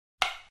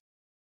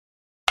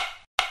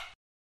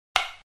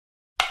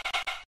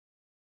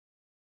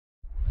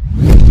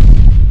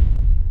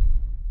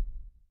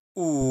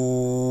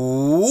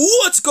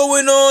What's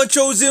going on,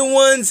 chosen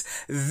ones?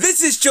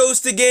 This is Chose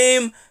the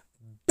Game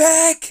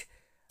back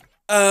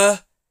again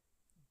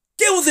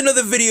with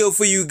another video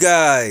for you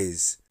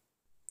guys.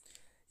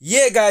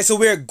 Yeah, guys, so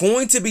we're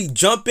going to be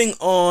jumping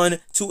on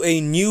to a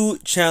new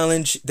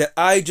challenge that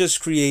I just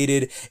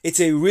created. It's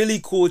a really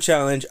cool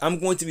challenge. I'm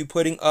going to be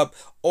putting up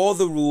all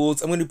the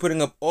rules. I'm going to be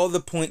putting up all the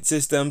point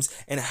systems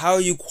and how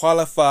you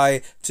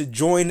qualify to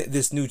join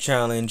this new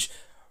challenge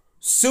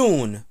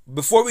soon.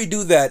 Before we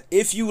do that,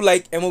 if you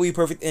like MLB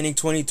Perfect Inning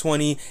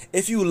 2020,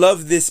 if you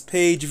love this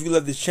page, if you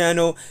love this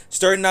channel,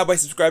 start now by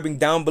subscribing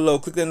down below.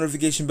 Click the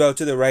notification bell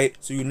to the right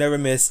so you never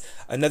miss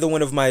another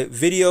one of my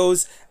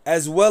videos,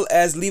 as well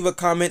as leave a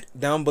comment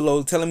down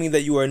below telling me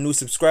that you are a new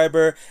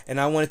subscriber, and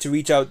I wanted to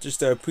reach out just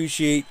to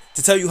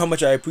tell you how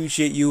much I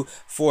appreciate you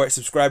for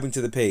subscribing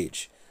to the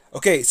page.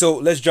 Okay, so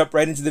let's jump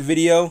right into the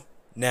video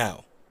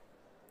now.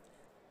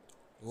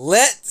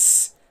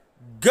 Let's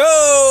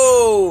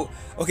go!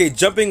 Okay,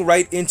 jumping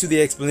right into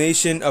the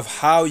explanation of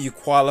how you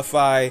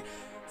qualify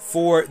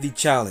for the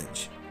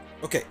challenge.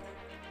 Okay,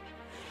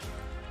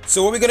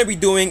 so what we're going to be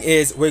doing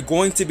is we're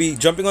going to be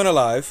jumping on a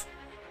live.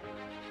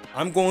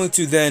 I'm going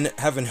to then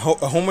have a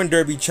home run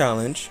derby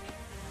challenge.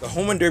 The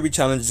home run derby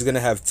challenge is going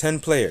to have 10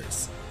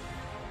 players.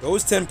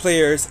 Those 10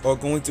 players are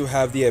going to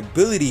have the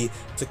ability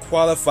to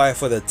qualify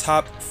for the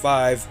top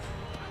 5.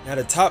 Now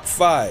the top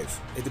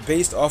 5 is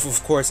based off,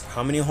 of course,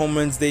 how many home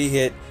runs they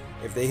hit.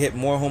 If they hit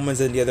more home runs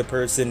than the other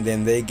person,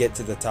 then they get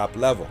to the top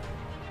level.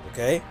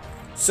 Okay,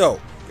 so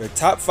your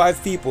top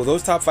 5 people,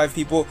 those top 5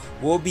 people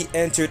will be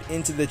entered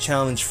into the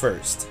challenge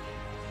first.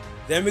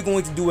 Then we're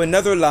going to do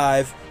another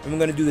live, and we're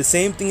going to do the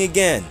same thing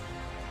again.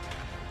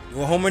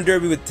 Do a home run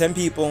derby with 10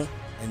 people,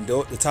 and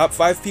the top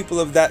 5 people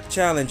of that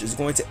challenge is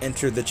going to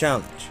enter the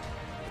challenge.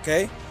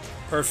 Okay,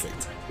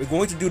 perfect. We're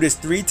going to do this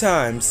 3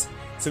 times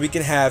so we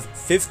can have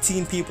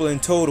 15 people in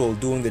total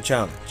doing the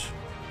challenge.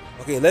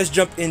 Okay, let's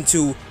jump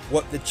into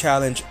what the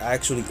challenge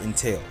actually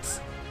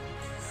entails.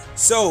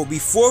 So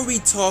before we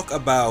talk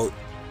about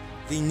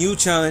the new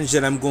challenge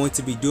that I'm going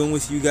to be doing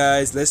with you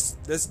guys,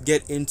 let's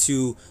get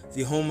into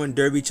the home run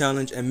derby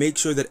challenge and make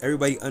sure that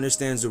everybody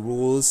understands the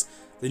rules,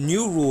 the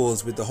new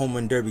rules with the home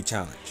run derby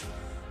challenge.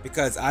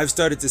 Because I've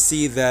started to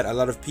see that a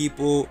lot of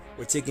people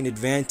were taking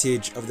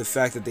advantage of the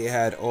fact that they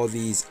had all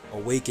these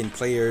awakened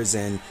players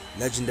and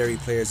legendary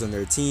players on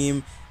their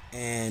team,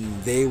 and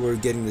they were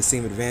getting the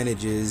same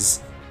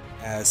advantages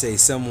as, say,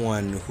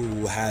 someone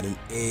who had an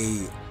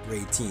A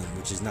grade team,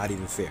 which is not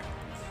even fair.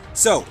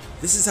 So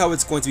this is how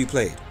it's going to be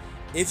played.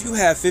 If you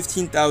have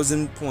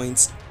 15,000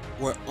 points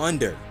or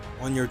under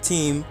on your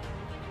team,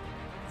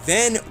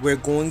 then we're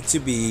going to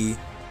be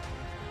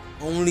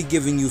only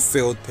giving you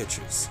failed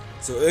pitches.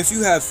 So if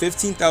you have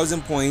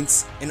 15,000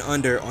 points and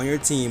under on your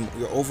team,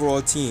 your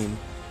overall team,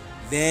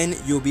 then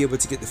you'll be able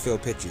to get the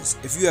failed pitches.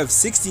 If you have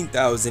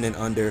 16,000 and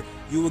under,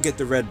 you will get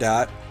the red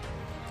dot.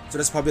 So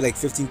that's probably like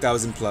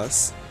 15,000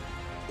 plus.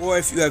 Or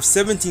if you have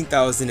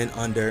 17,000 and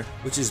under,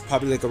 which is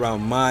probably like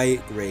around my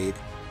grade,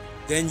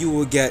 then you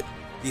will get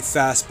the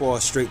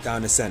fastball straight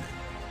down the center.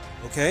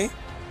 Okay?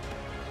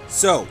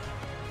 So,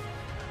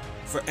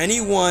 for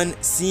anyone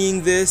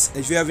seeing this,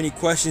 if you have any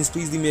questions,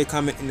 please leave me a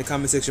comment in the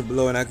comment section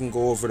below and I can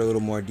go over it a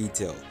little more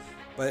detail.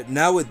 But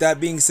now with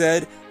that being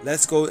said,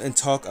 let's go and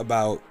talk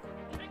about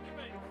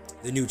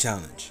the new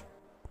challenge.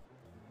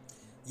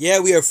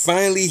 Yeah, we are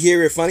finally here.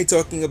 We're finally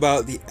talking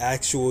about the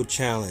actual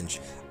challenge.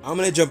 I'm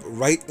going to jump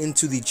right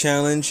into the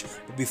challenge,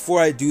 but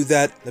before I do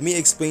that, let me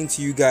explain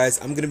to you guys,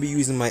 I'm going to be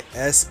using my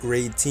S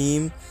grade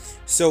team.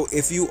 So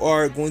if you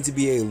are going to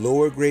be a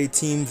lower grade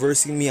team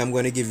versus me, I'm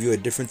going to give you a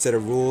different set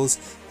of rules,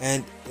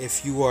 and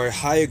if you are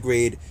higher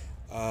grade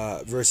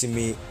versus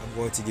me, I'm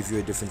going to give you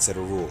a different set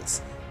of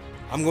rules.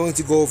 I'm going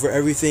to go over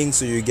everything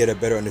so you get a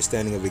better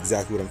understanding of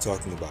exactly what I'm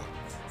talking about.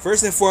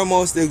 First and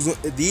foremost,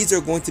 these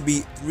are going to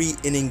be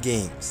 3-inning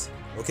games,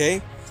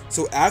 okay?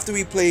 So after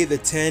we play the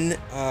 10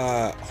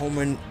 home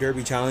run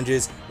derby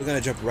challenges, we're going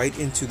to jump right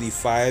into the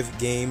 5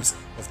 games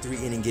of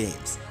 3-inning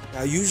games.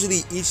 Now usually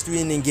each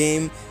 3-inning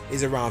game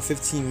is around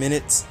 15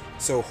 minutes,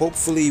 so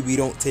hopefully we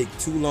don't take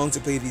too long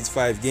to play these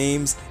 5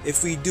 games.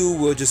 If we do,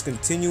 we'll just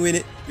continue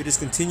it. We'll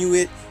just continue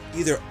it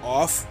either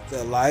off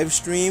the live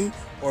stream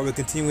or we'll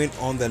continue it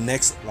on the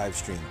next live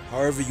stream.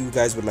 However you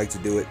guys would like to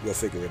do it, we'll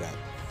figure it out.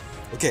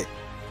 Okay,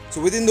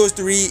 so within those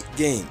 3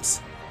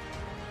 games,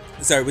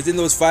 within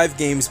those 5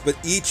 games, but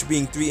each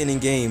being 3-inning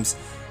games,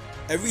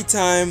 every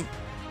time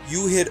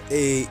you hit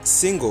a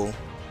single,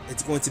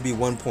 it's going to be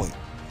 1 point.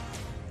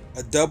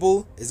 A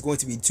double is going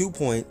to be 2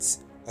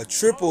 points. A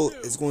triple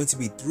is going to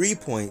be 3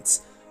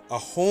 points. A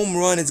home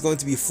run is going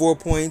to be 4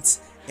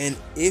 points. And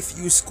if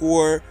you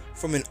score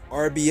from an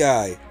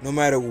RBI, no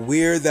matter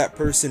where that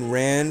person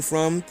ran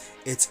from,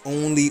 it's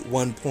only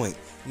 1 point.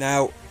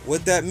 Now,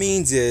 what that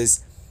means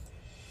is,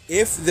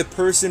 if the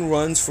person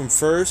runs from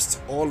first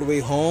all the way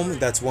home,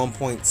 that's 1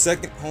 point.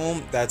 Second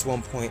home, that's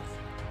 1 point.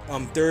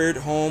 Third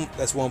home,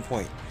 that's 1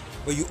 point.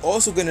 But you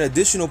also get an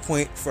additional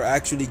point for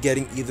actually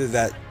getting either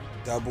that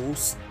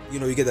doubles,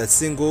 you get that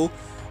single,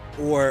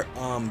 or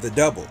the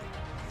double.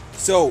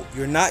 So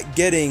you're not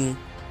getting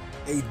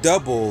a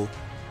double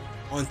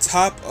on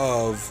top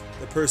of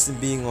the person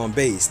being on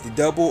base. The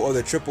double or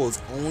the triple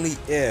is only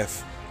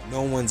if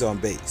no one's on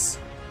base.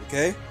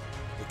 Okay?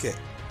 Okay.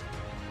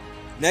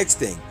 Next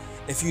thing,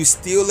 if you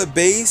steal a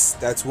base,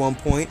 that's 1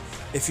 point.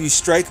 If you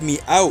strike me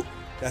out,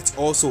 that's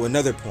also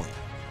another point.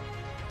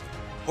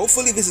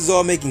 Hopefully this is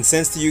all making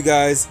sense to you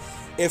guys.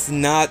 If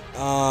not,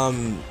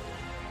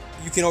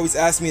 you can always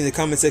ask me in the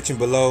comment section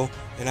below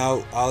and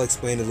I'll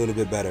explain a little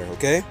bit better,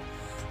 okay?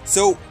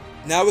 So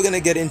now we're gonna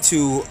get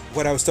into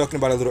what I was talking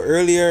about a little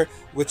earlier,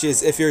 which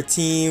is if your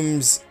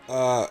team's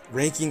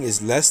ranking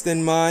is less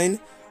than mine,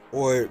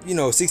 or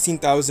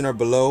 16,000 or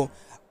below,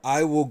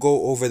 I will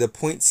go over the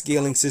point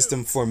scaling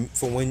system for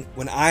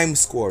when I'm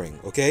scoring,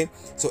 okay?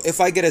 So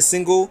if I get a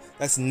single,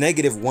 that's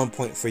 -1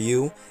 point for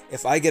you.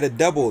 If I get a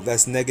double,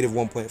 that's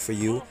 -1 point for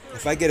you.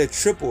 If I get a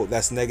triple,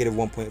 that's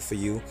 -1 point for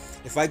you.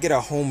 If I get a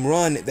home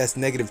run, that's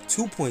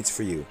 -2 points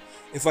for you.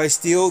 If I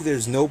steal,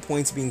 there's no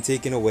points being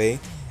taken away.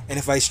 And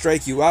if I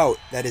strike you out,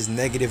 that is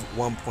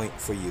 -1 point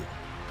for you.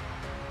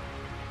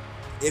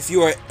 If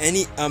you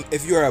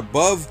are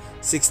above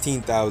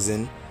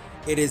 16,000,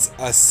 it is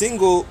a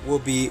single will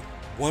be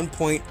 1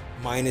 point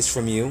minus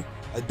from you.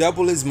 A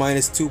double is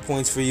 -2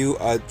 points for you.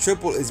 A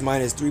triple is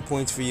 -3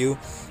 points for you.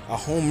 A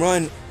home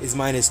run is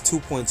 -2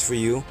 points for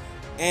you.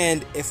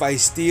 And if I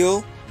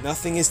steal,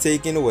 nothing is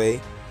taken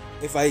away.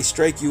 If I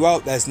strike you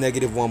out, that's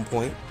 -1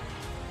 point.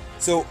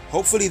 So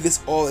hopefully this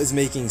all is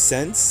making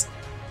sense.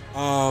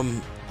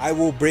 I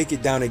will break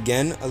it down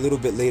again a little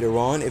bit later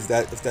on if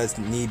that's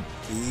need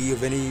be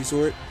of any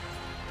sort.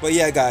 But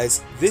yeah,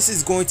 guys, this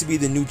is going to be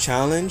the new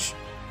challenge,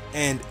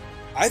 and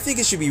I think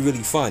it should be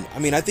really fun. I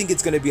mean, I think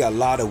it's going to be a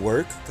lot of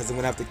work because I'm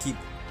going to have to keep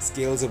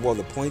scales of all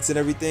the points and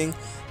everything,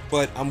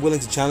 but I'm willing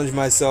to challenge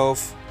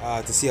myself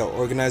to see how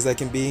organized I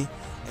can be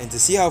and to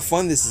see how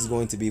fun this is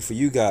going to be for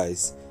you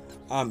guys.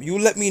 You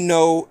let me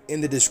know in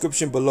the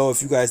description below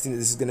if you guys think that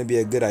this is going to be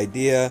a good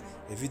idea,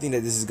 if you think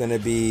that this is going to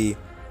be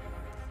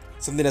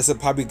something that's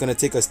probably going to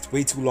take us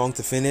way too long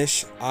to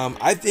finish.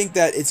 I think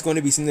that it's going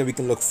to be something that we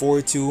can look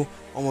forward to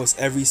almost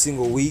every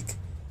single week.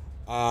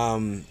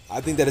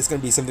 I think that it's going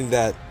to be something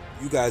that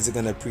you guys are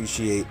going to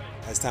appreciate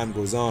as time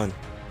goes on.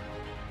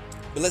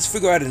 But let's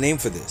figure out a name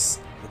for this,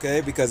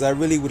 okay? Because I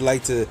really would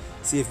like to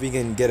see if we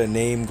can get a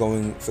name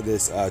going for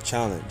this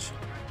challenge.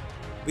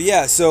 But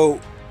yeah,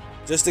 so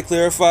just to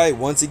clarify,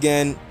 once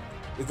again,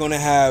 we're going to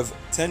have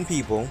 10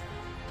 people,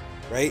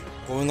 right,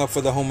 going up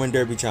for the Home Run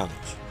Derby challenge.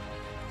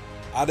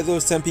 Out of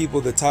those 10 people,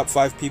 the top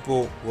 5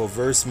 people will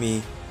verse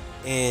me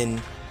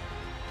in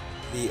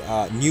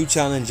the new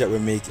challenge that we're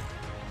making.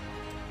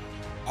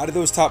 Out of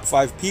those top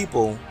 5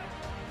 people,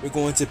 we're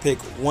going to pick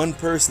one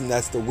person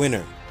that's the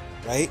winner,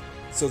 right?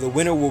 So the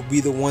winner will be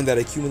the one that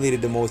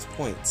accumulated the most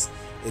points.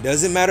 It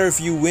doesn't matter if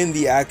you win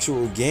the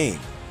actual game,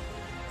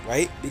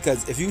 right?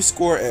 Because if you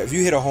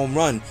hit a home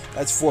run,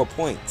 that's 4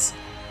 points,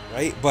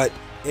 right? But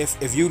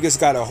if you just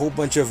got a whole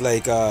bunch of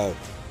like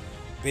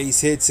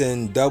base hits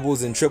and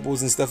doubles and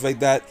triples and stuff like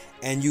that,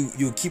 and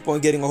you keep on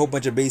getting a whole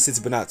bunch of base hits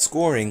but not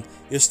scoring,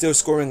 you're still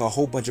scoring a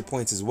whole bunch of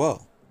points as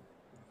well.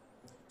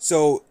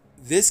 So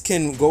this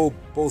can go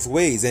both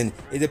ways, and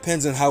it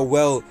depends on how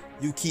well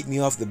you keep me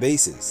off the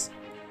bases.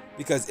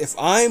 Because if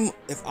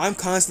I'm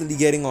constantly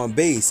getting on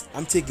base,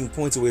 I'm taking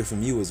points away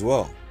from you as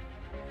well.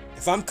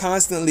 If I'm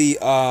constantly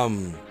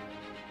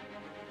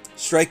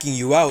striking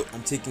you out,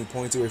 I'm taking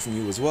points away from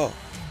you as well.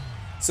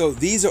 So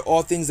these are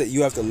all things that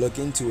you have to look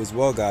into as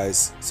well,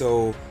 guys.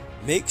 So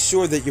make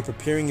sure that you're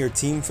preparing your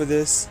team for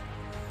this.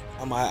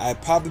 I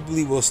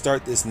probably will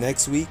start this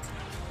next week.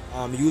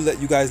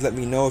 You guys let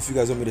me know if you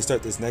guys want me to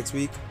start this next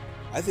week.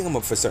 I think I'm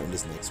up for starting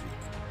this next week.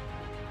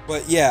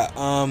 But yeah,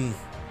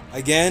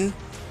 again,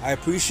 I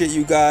appreciate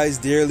you guys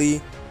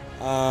dearly.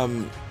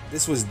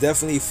 This was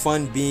definitely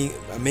fun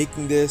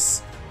making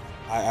this.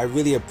 I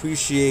really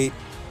appreciate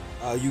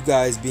you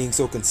guys being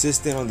so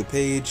consistent on the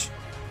page.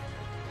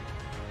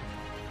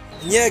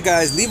 And yeah,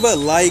 guys, leave a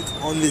like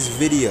on this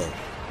video.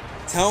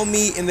 Tell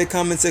me in the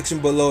comment section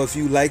below if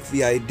you like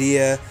the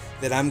idea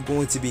that I'm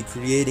going to be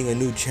creating a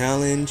new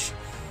challenge.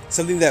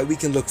 Something that we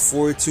can look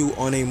forward to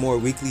on a more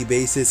weekly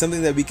basis.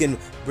 Something that we can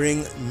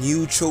bring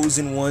new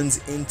chosen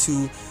ones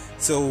into.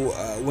 So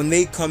when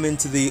they come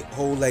into the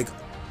whole, like,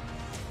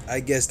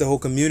 I guess the whole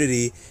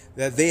community,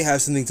 that they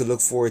have something to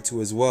look forward to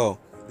as well.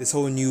 This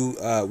whole new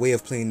way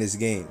of playing this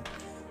game.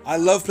 I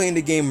love playing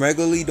the game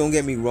regularly, don't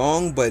get me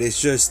wrong, but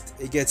it's just,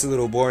 it gets a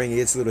little boring, it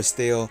gets a little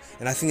stale,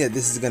 and I think that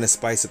this is going to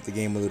spice up the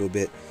game a little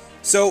bit.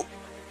 So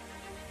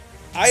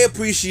I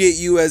appreciate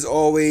you as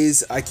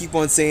always. I keep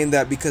on saying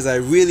that because I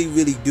really,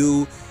 really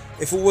do.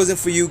 If it wasn't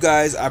for you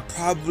guys, I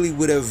probably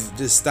would have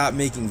just stopped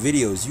making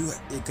videos.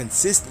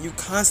 You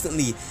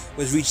constantly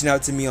was reaching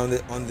out to me on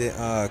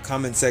the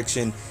comment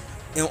section,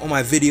 on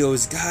my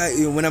videos. Guys,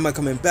 when am I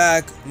coming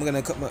back? Am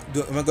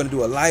I gonna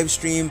do a live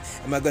stream?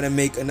 Am I gonna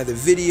make another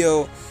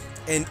video?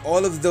 And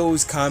all of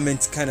those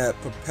comments kind of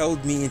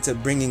propelled me into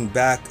bringing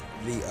back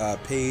the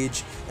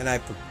page, and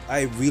I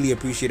really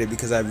appreciate it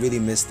because I really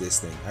missed this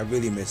thing. I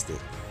really missed it.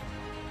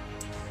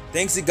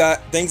 Thanks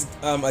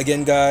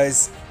again,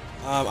 guys.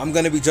 I'm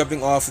gonna be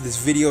jumping off of this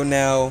video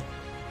now.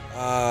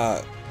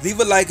 Leave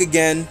a like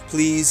again,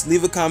 please.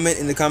 Leave a comment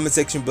in the comment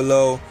section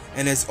below.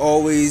 And as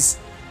always,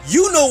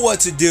 you know what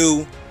to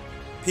do.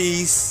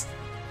 Peace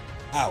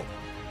out.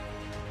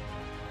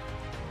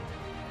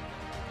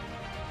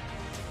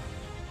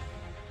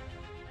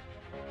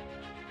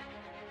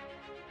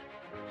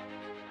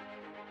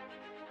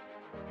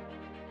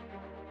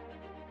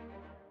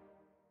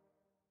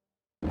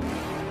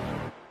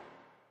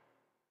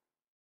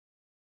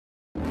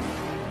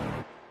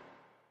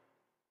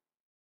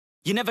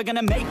 You're never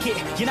gonna make it,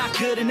 you're not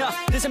good enough.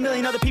 There's a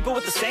million other people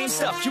with the same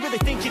stuff. You really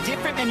think you're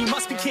different? Man, you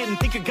must be kidding.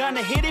 Think you're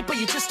gonna hit it, but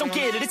you just don't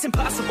get it. It's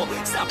impossible,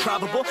 it's not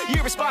probable, you're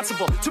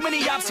irresponsible. Too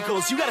many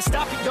obstacles, you gotta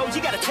stop it, yo.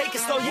 You gotta take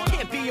it slow, you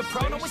can't be a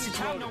pro. Don't waste your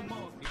time no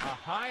more. A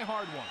high,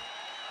 hard one.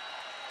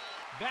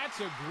 That's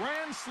a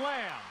grand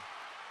slam.